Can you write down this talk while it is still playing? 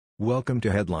Welcome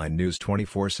to Headline News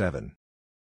 24/7.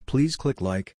 Please click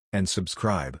like and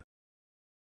subscribe.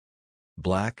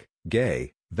 Black,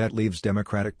 gay, vet leaves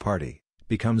Democratic Party,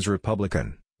 becomes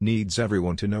Republican, needs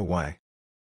everyone to know why.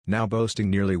 Now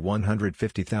boasting nearly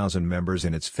 150,000 members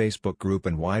in its Facebook group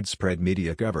and widespread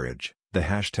media coverage, the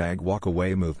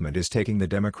 #Walkaway movement is taking the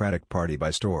Democratic Party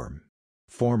by storm.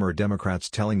 Former Democrats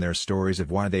telling their stories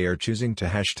of why they are choosing to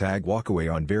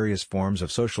 #Walkaway on various forms of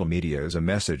social media is a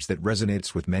message that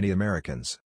resonates with many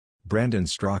Americans. Brandon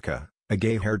Straka, a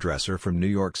gay hairdresser from New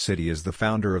York City, is the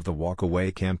founder of the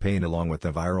Walkaway campaign along with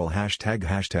the viral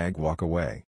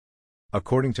 #Walkaway.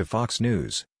 According to Fox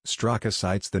News, Straka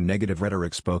cites the negative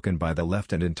rhetoric spoken by the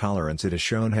left and intolerance it has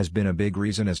shown has been a big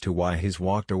reason as to why he's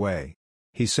walked away.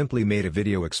 He simply made a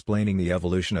video explaining the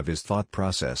evolution of his thought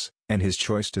process, and his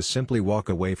choice to simply walk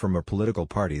away from a political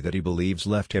party that he believes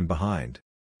left him behind.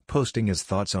 Posting his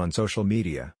thoughts on social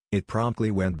media, it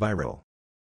promptly went viral.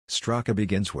 Straka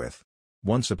begins with,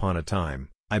 "Once upon a time,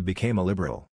 I became a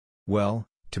liberal. Well,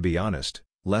 to be honest,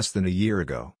 less than a year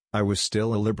ago, I was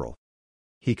still a liberal."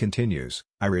 He continues,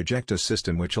 "I reject a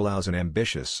system which allows an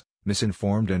ambitious,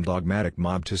 misinformed and dogmatic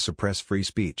mob to suppress free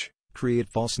speech, create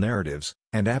false narratives,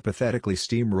 and apathetically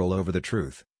steamroll over the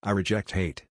truth. I reject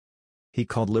hate." He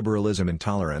called liberalism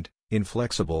intolerant,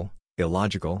 inflexible,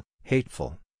 illogical,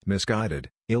 hateful, misguided,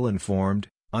 ill-informed,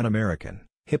 un-American,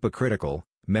 hypocritical,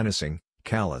 menacing,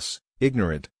 callous,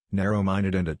 ignorant,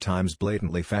 narrow-minded and at times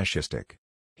blatantly fascistic.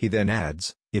 He then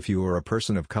adds, "If you are a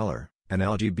person of color, an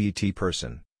LGBT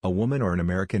person, a woman or an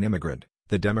American immigrant,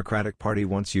 the Democratic Party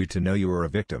wants you to know you are a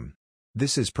victim.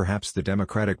 This is perhaps the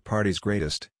Democratic Party's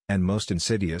greatest, and most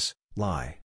insidious,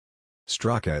 lie."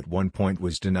 Straka at one point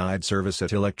was denied service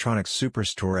at electronics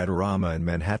superstore Adorama in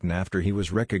Manhattan after he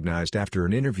was recognized after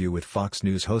an interview with Fox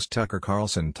News host Tucker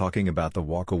Carlson talking about the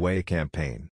Walkaway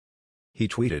campaign. He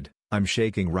tweeted, "I'm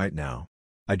shaking right now.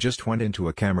 I just went into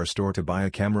a camera store to buy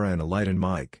a camera and a light and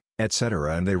mic,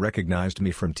 etc. and they recognized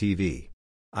me from TV.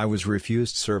 I was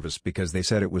refused service because they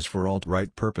said it was for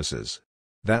alt-right purposes.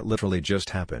 That literally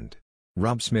just happened."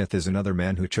 Rob Smith is another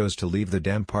man who chose to leave the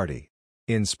Dem Party.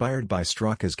 Inspired by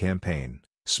Straka's campaign,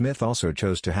 Smith also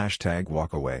chose to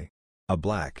 #Walkaway. A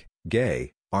black,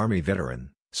 gay, Army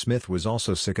veteran, Smith was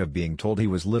also sick of being told he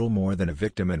was little more than a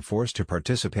victim and forced to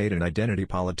participate in identity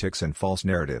politics and false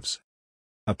narratives.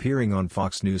 Appearing on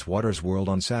Fox News' Water's World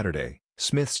on Saturday,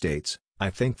 Smith states, "I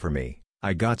think for me,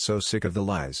 I got so sick of the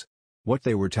lies. What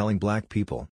they were telling black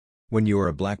people. When you are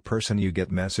a black person you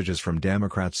get messages from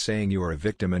Democrats saying you are a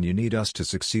victim and you need us to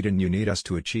succeed and you need us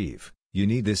to achieve. You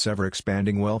need this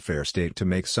ever-expanding welfare state to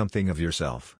make something of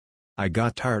yourself. I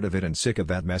got tired of it and sick of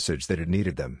that message that it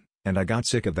needed them, and I got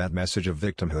sick of that message of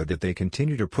victimhood that they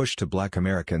continue to push to black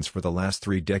Americans for the last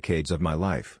 3 decades of my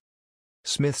life."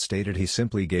 Smith stated he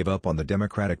simply gave up on the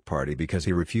Democratic Party because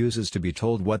he refuses to be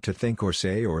told what to think or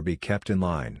say or be kept in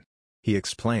line. He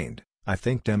explained, "I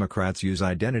think Democrats use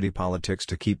identity politics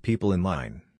to keep people in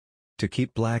line. To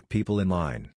keep black people in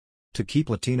line. To keep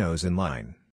Latinos in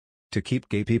line. To keep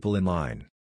gay people in line.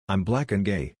 I'm black and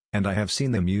gay, and I have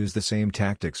seen them use the same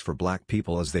tactics for black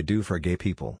people as they do for gay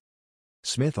people."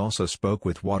 Smith also spoke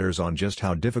with Waters on just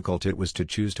how difficult it was to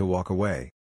choose to walk away.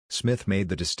 Smith made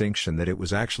the distinction that it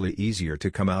was actually easier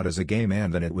to come out as a gay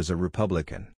man than it was a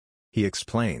Republican. He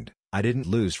explained, "I didn't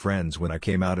lose friends when I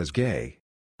came out as gay.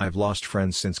 I've lost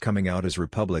friends since coming out as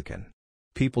Republican.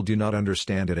 People do not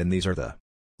understand it and these are the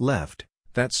left,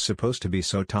 that's supposed to be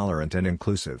so tolerant and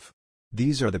inclusive.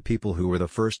 These are the people who were the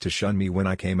first to shun me when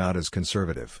I came out as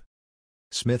conservative."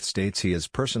 Smith states he has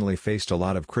personally faced a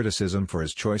lot of criticism for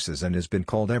his choices and has been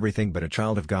called everything but a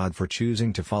child of God for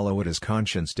choosing to follow what his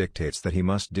conscience dictates that he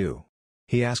must do.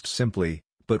 He asked simply,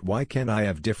 "But why can't I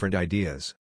have different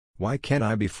ideas? Why can't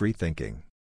I be free-thinking?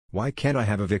 Why can't I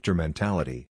have a victor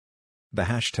mentality?" The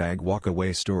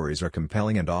 #Walkaway stories are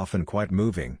compelling and often quite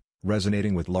moving,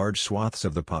 resonating with large swaths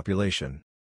of the population.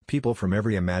 People from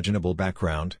every imaginable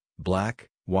background, black,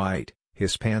 white,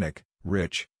 Hispanic,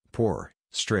 rich, poor,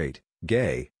 straight,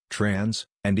 gay, trans,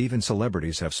 and even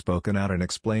celebrities have spoken out and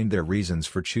explained their reasons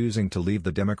for choosing to leave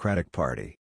the Democratic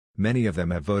Party. Many of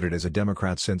them have voted as a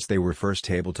Democrat since they were first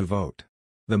able to vote.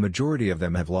 The majority of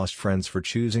them have lost friends for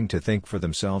choosing to think for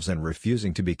themselves and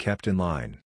refusing to be kept in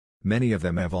line. Many of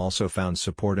them have also found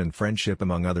support and friendship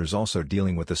among others also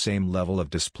dealing with the same level of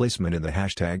displacement in the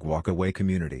 #Walkaway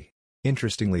community.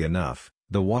 Interestingly enough,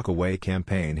 the Walkaway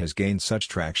campaign has gained such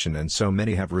traction and so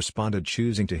many have responded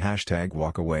choosing to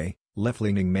 #Walkaway.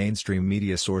 Left-leaning mainstream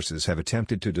media sources have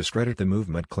attempted to discredit the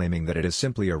movement claiming that it is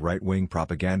simply a right-wing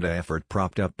propaganda effort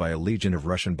propped up by a legion of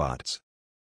Russian bots.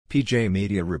 PJ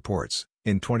Media reports,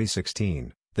 in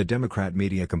 2016, The Democrat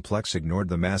media complex ignored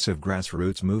the massive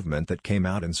grassroots movement that came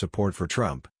out in support for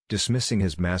Trump, dismissing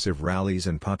his massive rallies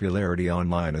and popularity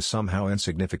online as somehow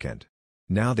insignificant.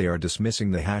 Now they are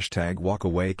dismissing the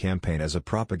 #Walkaway campaign as a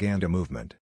propaganda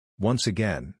movement. Once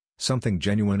again, something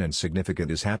genuine and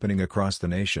significant is happening across the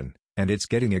nation, and it's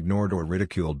getting ignored or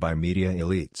ridiculed by media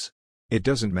elites. It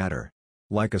doesn't matter.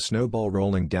 Like a snowball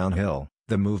rolling downhill,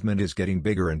 the movement is getting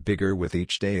bigger and bigger with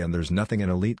each day, and there's nothing an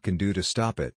elite can do to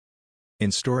stop it. In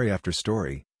story after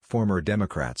story, former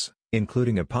Democrats,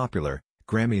 including a popular,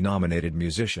 Grammy-nominated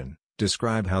musician,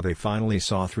 describe how they finally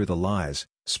saw through the lies,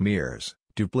 smears,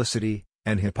 duplicity,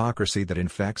 and hypocrisy that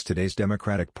infects today's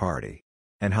Democratic Party,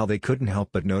 and how they couldn't help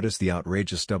but notice the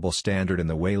outrageous double standard in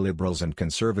the way liberals and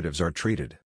conservatives are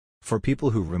treated. For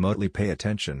people who remotely pay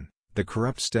attention, the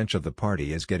corrupt stench of the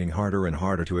party is getting harder and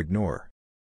harder to ignore.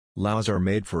 Laws are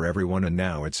made for everyone, and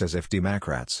now it's as if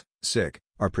Democrats,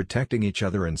 are protecting each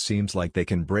other, and seems like they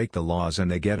can break the laws and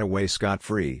they get away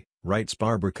scot-free, writes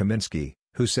Barbara Kaminsky,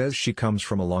 who says she comes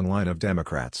from a long line of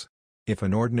Democrats. If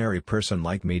an ordinary person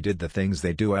like me did the things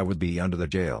they do, I would be under the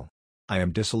jail. I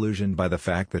am disillusioned by the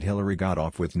fact that Hillary got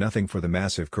off with nothing for the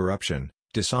massive corruption,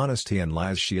 dishonesty and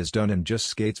lies she has done, and just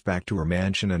skates back to her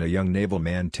mansion, and a young naval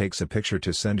man takes a picture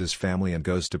to send his family and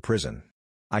goes to prison.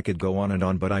 I could go on and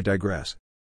on, but I digress.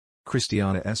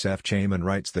 Christiana S.F. Chayman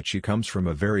writes that she comes from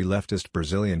a very leftist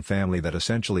Brazilian family that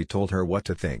essentially told her what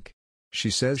to think. She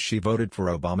says she voted for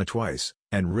Obama twice,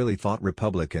 and really thought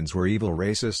Republicans were evil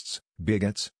racists,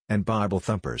 bigots, and Bible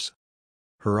thumpers.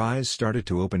 Her eyes started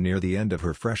to open near the end of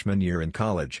her freshman year in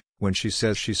college, when she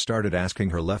says she started asking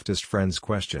her leftist friends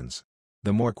questions.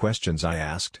 The more questions I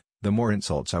asked, the more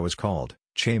insults I was called,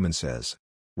 Chayman says.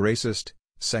 Racist,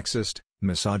 sexist,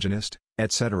 misogynist,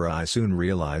 etc. I soon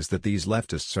realized that these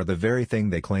leftists are the very thing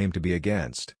they claim to be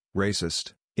against: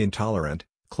 racist, intolerant,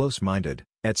 close-minded,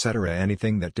 etc.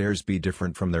 Anything that dares be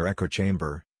different from their echo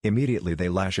chamber, immediately they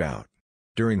lash out.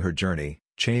 During her journey,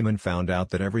 Chayman found out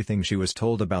that everything she was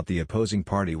told about the opposing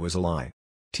party was a lie.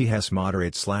 TS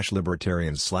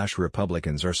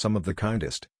moderates/libertarians/Republicans are some of the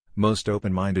kindest, most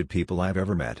open-minded people I've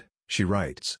ever met, she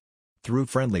writes. Through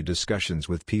friendly discussions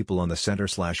with people on the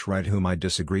center/right whom I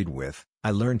disagreed with,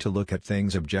 I learned to look at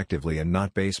things objectively and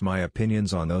not base my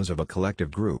opinions on those of a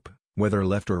collective group, whether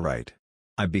left or right.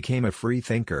 I became a free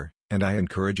thinker, and I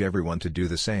encourage everyone to do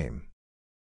the same.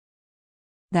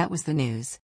 That was the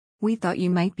news. We thought you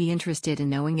might be interested in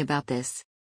knowing about this.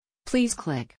 Please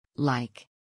click like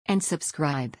and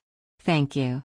subscribe. Thank you.